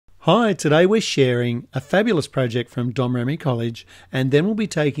Hi, today we're sharing a fabulous project from Domremmy College, and then we'll be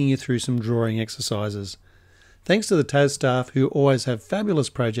taking you through some drawing exercises. Thanks to the TAS staff who always have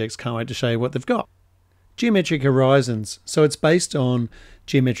fabulous projects, can't wait to show you what they've got. Geometric horizons, so it's based on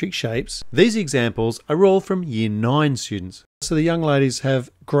geometric shapes. These examples are all from Year 9 students. So the young ladies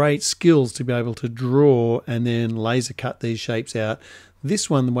have great skills to be able to draw and then laser cut these shapes out.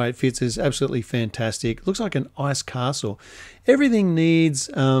 This one, the way it fits, is absolutely fantastic. It looks like an ice castle. Everything needs,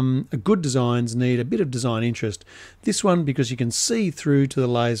 good designs need a bit of design interest. This one, because you can see through to the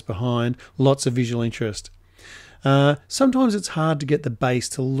layers behind, lots of visual interest. Sometimes it's hard to get the base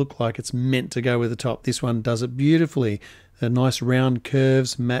to look like it's meant to go with the top. This one does it beautifully. The nice round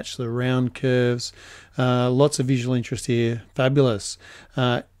curves match the round curves. Lots of visual interest here. Fabulous.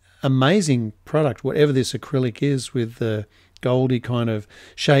 Amazing product, whatever this acrylic is with the goldy kind of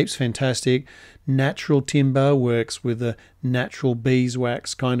shapes, fantastic. Natural timber works with the natural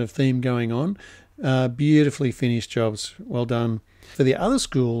beeswax kind of theme going on. Beautifully finished jobs, well done. For the other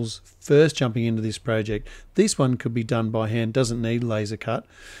schools first jumping into this project, this one could be done by hand, doesn't need laser cut.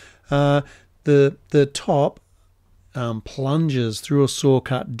 The top plunges through a saw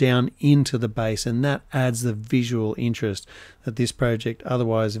cut down into the base, and that adds the visual interest that this project,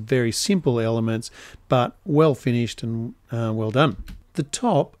 otherwise very simple elements, but well finished and well done. The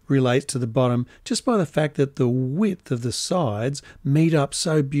top relates to the bottom just by the fact that the width of the sides meet up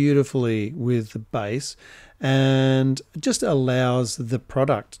so beautifully with the base and just allows the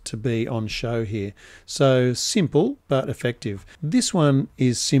product to be on show here. So simple but effective. This one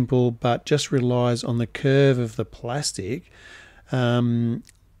is simple but just relies on the curve of the plastic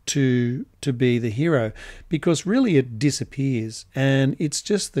to be the hero, because really it disappears, and it's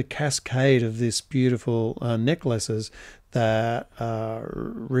just the cascade of this beautiful necklaces that are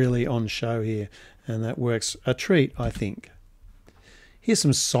really on show here, and that works a treat, I think. Here's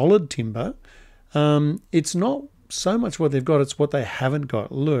some solid timber. It's not so much what they've got, it's what they haven't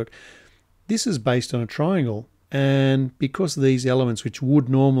got. Look, this is based on a triangle, and because of these elements which would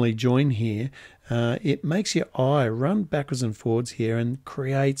normally join here, it makes your eye run backwards and forwards here and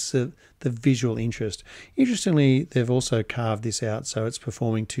creates the visual interest. Interestingly, they've also carved this out, so it's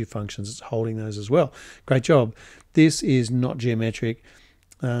performing two functions. It's holding those as well. Great job. This is not geometric.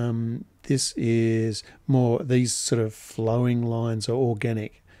 This is more, these sort of flowing lines are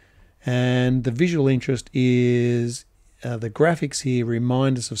organic. And the visual interest is the graphics here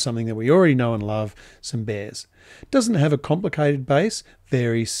remind us of something that we already know and love, some bears. Doesn't have a complicated base,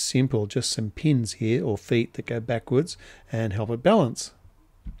 very simple, just some pins here or feet that go backwards and help it balance.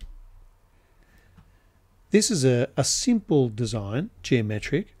 This is a simple design,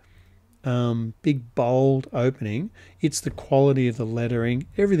 geometric, big bold opening. It's the quality of the lettering,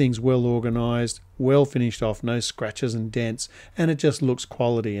 everything's well organized, well finished off, no scratches and dents, and it just looks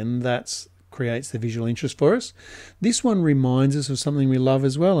quality, and that's creates the visual interest for us. This one reminds us of something we love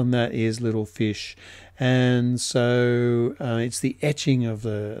as well, and that is little fish. And so it's the etching of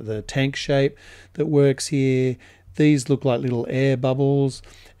the tank shape that works here. These look like little air bubbles,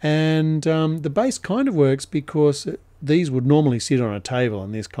 and the base kind of works because these would normally sit on a table,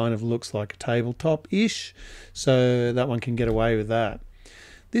 and this kind of looks like a tabletop-ish, so that one can get away with that.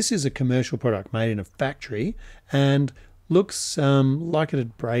 This is a commercial product made in a factory, and looks like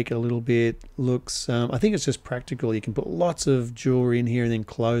it'd break a little bit. Looks, I think it's just practical. You can put lots of jewellery in here and then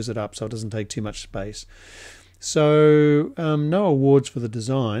close it up so it doesn't take too much space. So no awards for the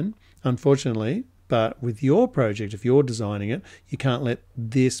design, unfortunately, but with your project, if you're designing it, you can't let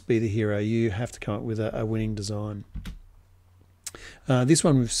this be the hero. You have to come up with a winning design. This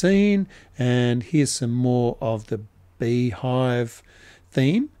one we've seen, and here's some more of the beehive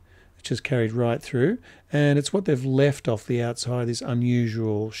theme, which is carried right through, and it's what they've left off the outside, this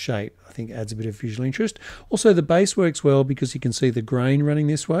unusual shape. I think adds a bit of visual interest. Also, the base works well because you can see the grain running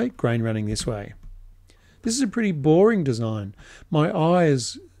this way, grain running this way. This is a pretty boring design. My eye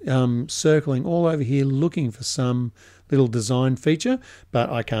is circling all over here looking for some little design feature, but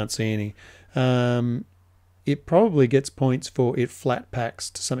I can't see any. It probably gets points for it flat packs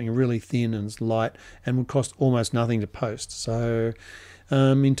to something really thin and light and would cost almost nothing to post. So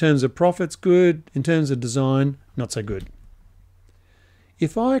in terms of profits, good. In terms of design, not so good.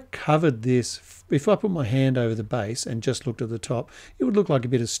 If I covered this, if I put my hand over the base and just looked at the top, it would look like a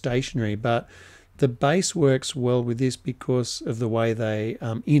bit of stationery, but the base works well with this because of the way they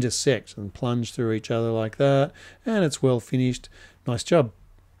intersect and plunge through each other like that, and it's well finished. Nice job.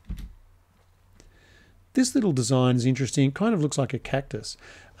 This little design is interesting. It kind of looks like a cactus.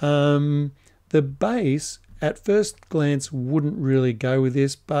 The base at first glance wouldn't really go with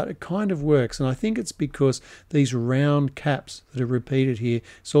this, but it kind of works. And I think it's because these round caps that are repeated here,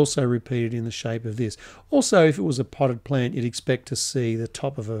 it's also repeated in the shape of this. Also, if it was a potted plant, you'd expect to see the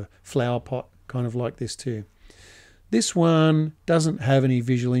top of a flower pot kind of like this too. This one doesn't have any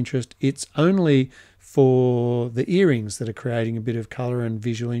visual interest. It's only for the earrings that are creating a bit of colour and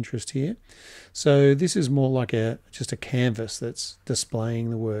visual interest here. So this is more like just a canvas that's displaying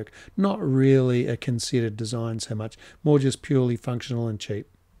the work. Not really a considered design so much, more just purely functional and cheap.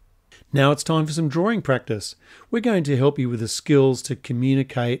 Now it's time for some drawing practice. We're going to help you with the skills to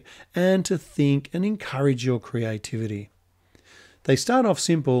communicate and to think and encourage your creativity. They start off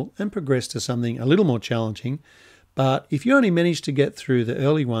simple and progress to something a little more challenging. But if you only manage to get through the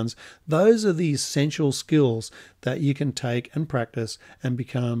early ones, those are the essential skills that you can take and practice and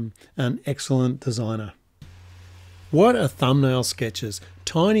become an excellent designer. What are thumbnail sketches?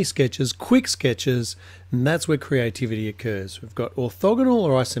 Tiny sketches, quick sketches, and that's where creativity occurs. We've got orthogonal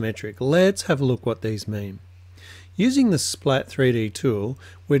or isometric. Let's have a look what these mean. Using the Splat 3D tool,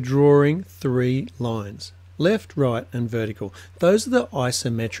 we're drawing 3 lines, left, right, and vertical. Those are the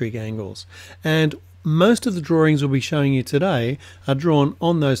isometric angles. And most of the drawings we'll be showing you today are drawn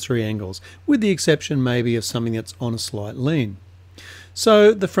on those 3 angles, with the exception maybe of something that's on a slight lean.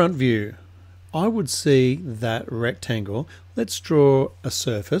 So the front view, I would see that rectangle. Let's draw a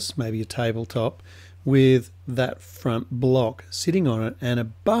surface, maybe a tabletop, with that front block sitting on it, and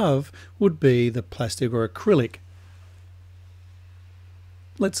above would be the plastic or acrylic.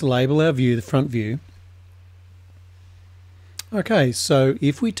 Let's label our view the front view. Okay, so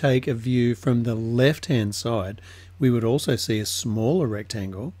if we take a view from the left-hand side, we would also see a smaller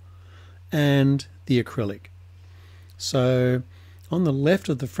rectangle and the acrylic. So on the left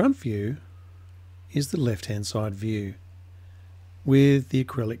of the front view is the left-hand side view with the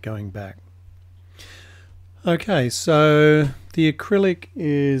acrylic going back. Okay, so the acrylic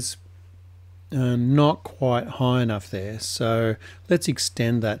is not quite high enough there, so let's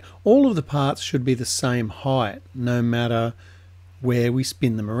extend that. All of the parts should be the same height, no matter where we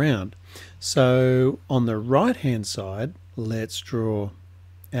spin them around. So on the right hand side, let's draw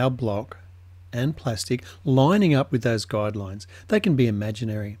our block and plastic lining up with those guidelines. They can be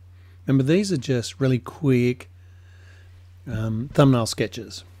imaginary. Remember, these are just really quick thumbnail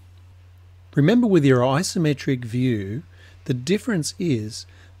sketches. Remember, with your isometric view, the difference is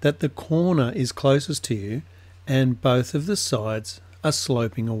that the corner is closest to you and both of the sides are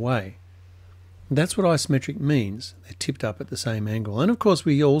sloping away. That's what isometric means. They're tipped up at the same angle. And of course,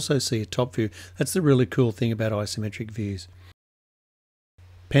 we also see a top view. That's the really cool thing about isometric views.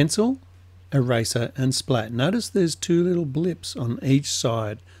 Pencil, eraser, and splat. Notice there's 2 little blips on each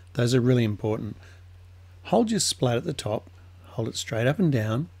side. Those are really important. Hold your splat at the top. Hold it straight up and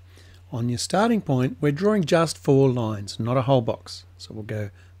down. On your starting point, we're drawing just 4 lines, not a whole box. So we'll go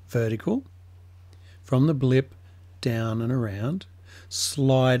vertical, from the blip, down and around,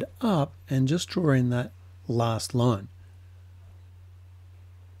 slide up and just draw in that last line.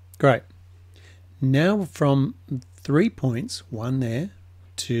 Great. Now from 3 points, 1 there,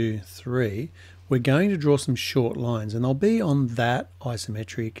 2, 3, we're going to draw some short lines, and they'll be on that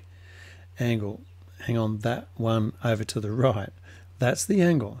isometric angle. Hang on, that one over to the right. That's the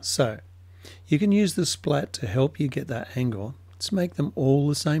angle. So you can use the splat to help you get that angle. Let's make them all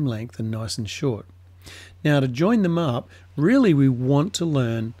the same length and nice and short. Now to join them up, really we want to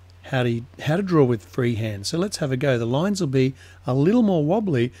learn how to draw with freehand. So let's have a go. The lines will be a little more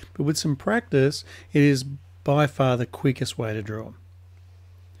wobbly, but with some practice, it is by far the quickest way to draw.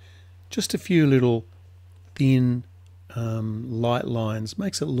 Just a few little thin, light lines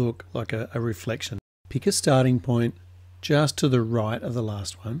makes it look like a reflection. Pick a starting point just to the right of the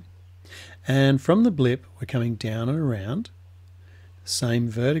last one. And from the blip, we're coming down and around. Same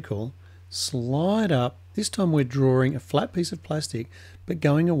vertical. Slide up. This time we're drawing a flat piece of plastic, but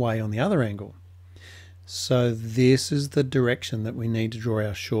going away on the other angle. So this is the direction that we need to draw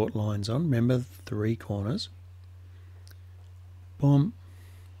our short lines on. Remember, 3 corners. Boom.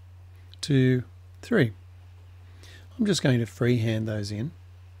 2, 3. I'm just going to freehand those in,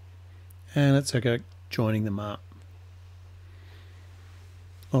 and let's go joining them up.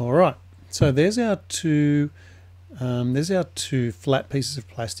 All right. So there's our two flat pieces of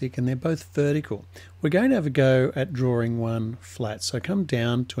plastic, and they're both vertical. We're going to have a go at drawing one flat. So come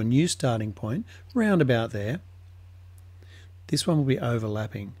down to a new starting point, round about there. This one will be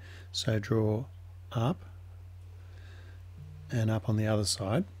overlapping. So draw up and up on the other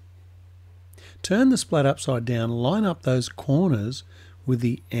side. Turn the splat upside down, line up those corners with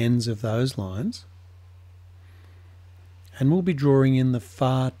the ends of those lines. And we'll be drawing in the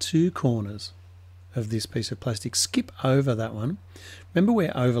far 2 corners of this piece of plastic. Skip over that one. Remember,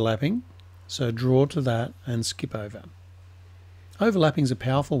 we're overlapping, so draw to that and skip over. Overlapping is a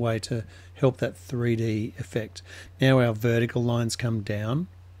powerful way to help that 3D effect. Now our vertical lines come down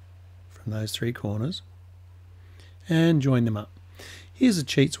from those three corners and join them up. Here's a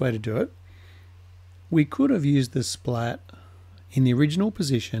cheats way to do it. We could have used the splat in the original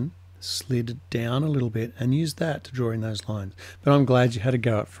position, slid it down a little bit and used that to draw in those lines. But I'm glad you had to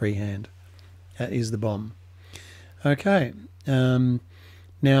go up freehand. That is the bomb. Okay,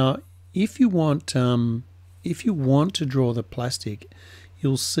 now if you want to draw the plastic,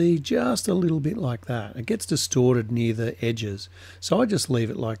 you'll see just a little bit like that. It gets distorted near the edges, so I just leave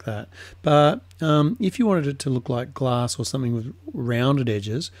it like that. But if you wanted it to look like glass or something with rounded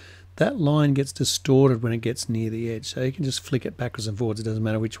edges, that line gets distorted when it gets near the edge, so you can just flick it backwards and forwards. It doesn't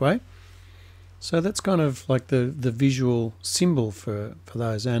matter which way. So that's kind of like the visual symbol for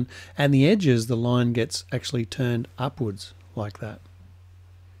those. And the edges, the line gets actually turned upwards like that.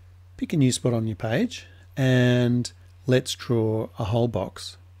 Pick a new spot on your page and let's draw a whole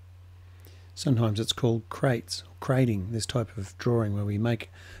box. Sometimes it's called crates, or crating, this type of drawing where we make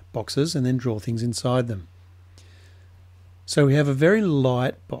boxes and then draw things inside them. So we have a very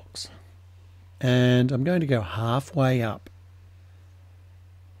light box, and I'm going to go halfway up.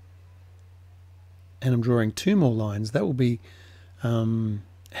 And I'm drawing two more lines. That will be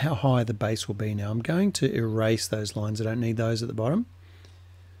how high the base will be now. I'm going to erase those lines. I don't need those at the bottom.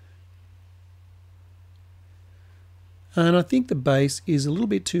 And I think the base is a little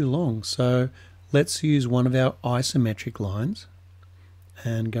bit too long, so let's use one of our isometric lines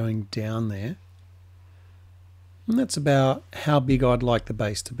and going down there. And that's about how big I'd like the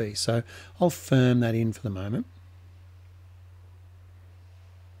base to be. So I'll firm that in for the moment.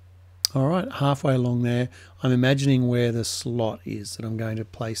 All right, halfway along there, I'm imagining where the slot is that I'm going to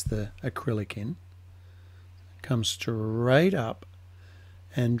place the acrylic in. Come straight up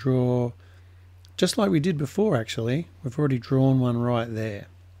and draw just like we did before, actually. We've already drawn one right there.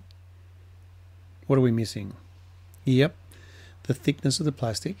 What are we missing? Yep, the thickness of the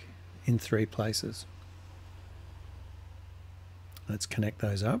plastic in 3 places. Let's connect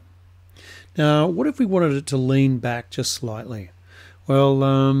those up. Now, what if we wanted it to lean back just slightly? Well,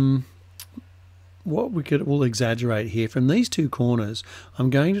 we'll exaggerate here. From these 2 corners, I'm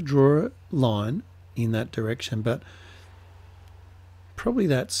going to draw a line in that direction, but probably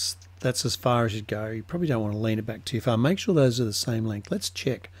that's as far as you'd go. You probably don't want to lean it back too far. Make sure those are the same length. Let's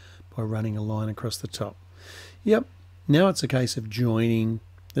check by running a line across the top. Yep, now it's a case of joining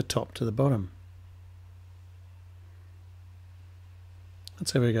the top to the bottom.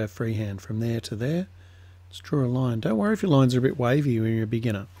 Let's have a go freehand from there to there. Let's draw a line. Don't worry if your lines are a bit wavy when you're a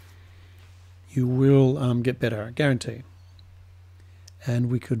beginner. You will get better, I guarantee. And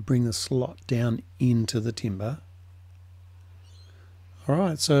we could bring the slot down into the timber.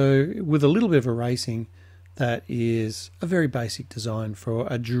 Alright, so with a little bit of erasing, that is a very basic design for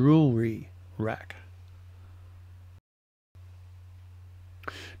a jewellery rack.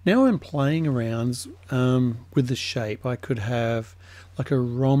 Now I'm playing around with the shape. I could have like a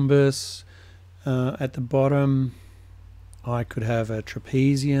rhombus at the bottom. I could have a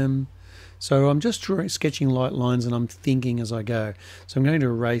trapezium. So I'm just sketching light lines and I'm thinking as I go. So I'm going to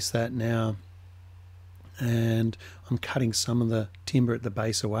erase that now. And I'm cutting some of the timber at the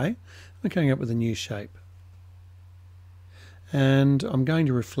base away. I'm coming up with a new shape. And I'm going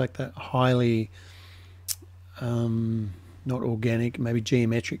to reflect that highly, not organic, maybe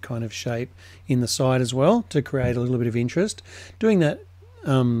geometric kind of shape in the side as well to create a little bit of interest. Doing that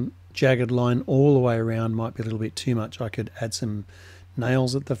jagged line all the way around might be a little bit too much. I could add some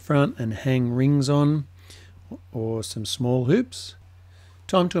nails at the front and hang rings on, or some small hoops.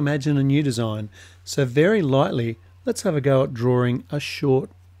 Time to imagine a new design. So very lightly, let's have a go at drawing a short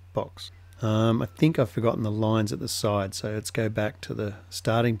box. I think I've forgotten the lines at the side, so let's go back to the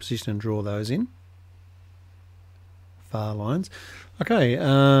starting position and draw those in. Far lines. Okay,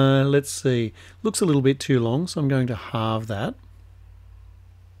 let's see. Looks a little bit too long, so I'm going to halve that.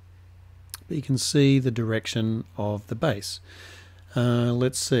 But you can see the direction of the base.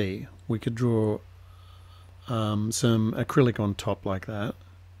 Let's see. We could draw some acrylic on top like that.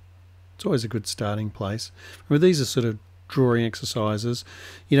 It's always a good starting place. Remember, these are sort of drawing exercises.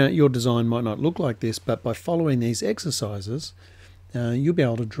 You know, your design might not look like this, but by following these exercises, you'll be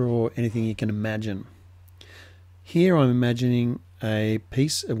able to draw anything you can imagine. Here I'm imagining a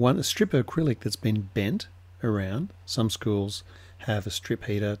strip of acrylic that's been bent around. Some schools have a strip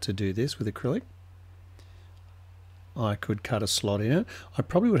heater to do this with acrylic. I could cut a slot in it. I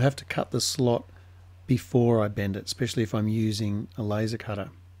probably would have to cut the slot before I bend it, especially if I'm using a laser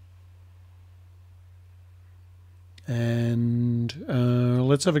cutter. And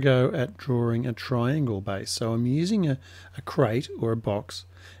let's have a go at drawing a triangle base. So I'm using a crate or a box,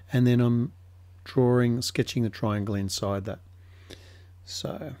 and then I'm sketching the triangle inside that.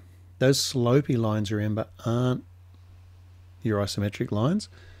 So those slopey lines, remember, aren't your isometric lines,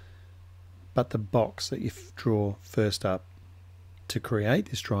 but the box that you draw first up to create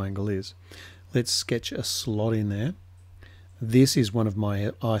this triangle is. Let's sketch a slot in there. This is one of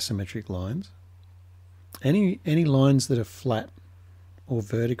my isometric lines. Any lines that are flat or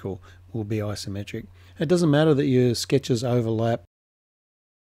vertical will be isometric. It doesn't matter that your sketches overlap.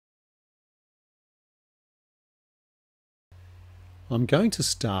 I'm going to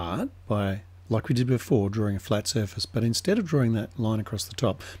start by, like we did before, drawing a flat surface, but instead of drawing that line across the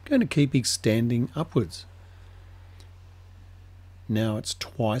top, I'm going to keep extending upwards. Now it's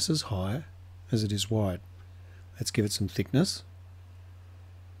twice as high as it is wide. Let's give it some thickness.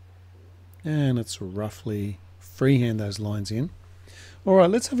 And let's roughly freehand those lines in.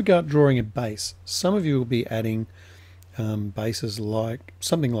 Alright, let's have a go at drawing a base. Some of you will be adding bases like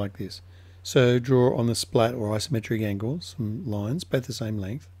something like this. So draw on the splat or isometric angle some lines, both the same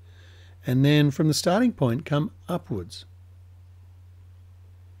length. And then from the starting point, come upwards.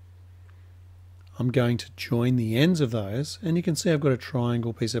 I'm going to join the ends of those, and you can see I've got a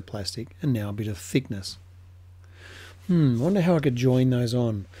triangle piece of plastic and now a bit of thickness. I wonder how I could join those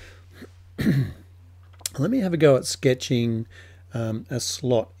on. Let me have a go at sketching a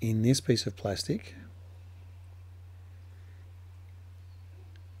slot in this piece of plastic.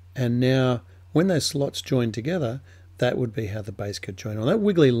 And now when those slots join together, that would be how the base could join on. That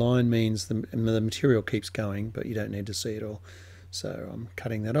wiggly line means the material keeps going, but you don't need to see it all. So I'm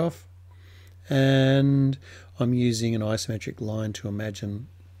cutting that off, and I'm using an isometric line to imagine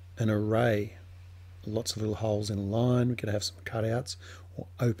an array. Lots of little holes in a line. We could have some cutouts or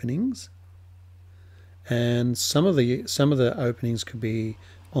openings. And some of the openings could be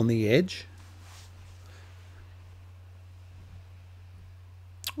on the edge.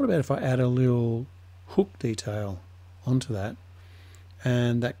 What about if I add a little hook detail onto that?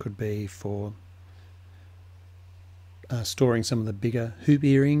 And that could be for storing some of the bigger hoop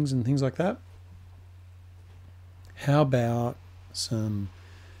earrings and things like that. How about some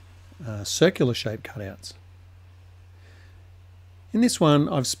circular shaped cutouts? In this one,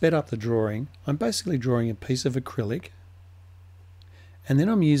 I've sped up the drawing. I'm basically drawing a piece of acrylic, and then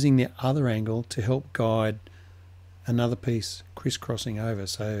I'm using the other angle to help guide another piece crisscrossing over,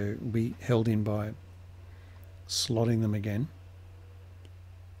 so it'll be held in by slotting them again.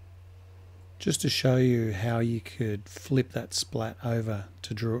 Just to show you how you could flip that splat over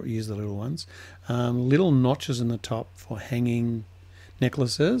to use the little ones. Little notches in the top for hanging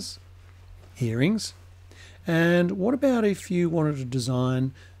necklaces, earrings. And what about if you wanted a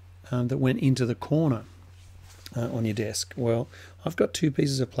design that went into the corner on your desk? Well, I've got two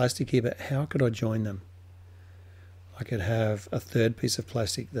pieces of plastic here, but how could I join them? I could have a third piece of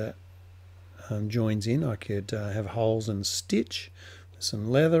plastic that joins in. I could have holes and stitch with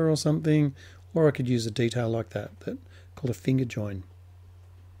some leather or something, or I could use a detail like that called a finger join.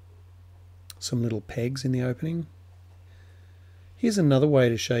 Some little pegs in the opening. Here's another way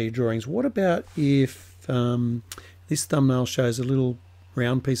to show you drawings. What about if this thumbnail shows a little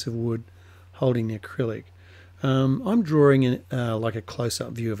round piece of wood holding the acrylic? I'm drawing like a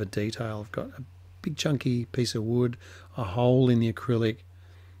close-up view of a detail. I've got a big chunky piece of wood, a hole in the acrylic,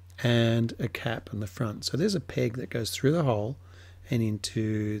 and a cap on the front. So there's a peg that goes through the hole and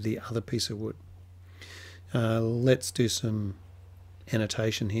into the other piece of wood. Let's do some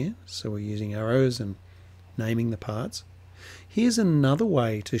annotation here. So we're using arrows and naming the parts. Here's another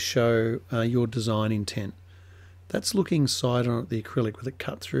way to show your design intent. That's looking side on at the acrylic with it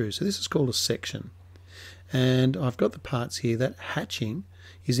cut through. So this is called a section. And I've got the parts here. That hatching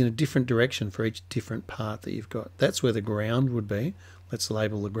is in a different direction for each different part that you've got. That's where the ground would be. Let's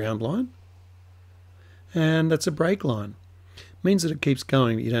label the ground line. And that's a break line. Means that it keeps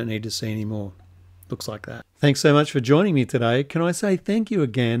going, but you don't need to see any more. Looks like that. Thanks so much for joining me today. Can I say thank you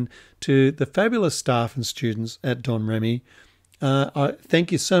again to the fabulous staff and students at Domremmy. I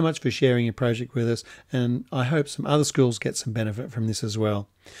thank you so much for sharing your project with us, and I hope some other schools get some benefit from this as well.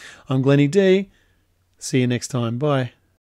 I'm Glennie D. See you next time. Bye.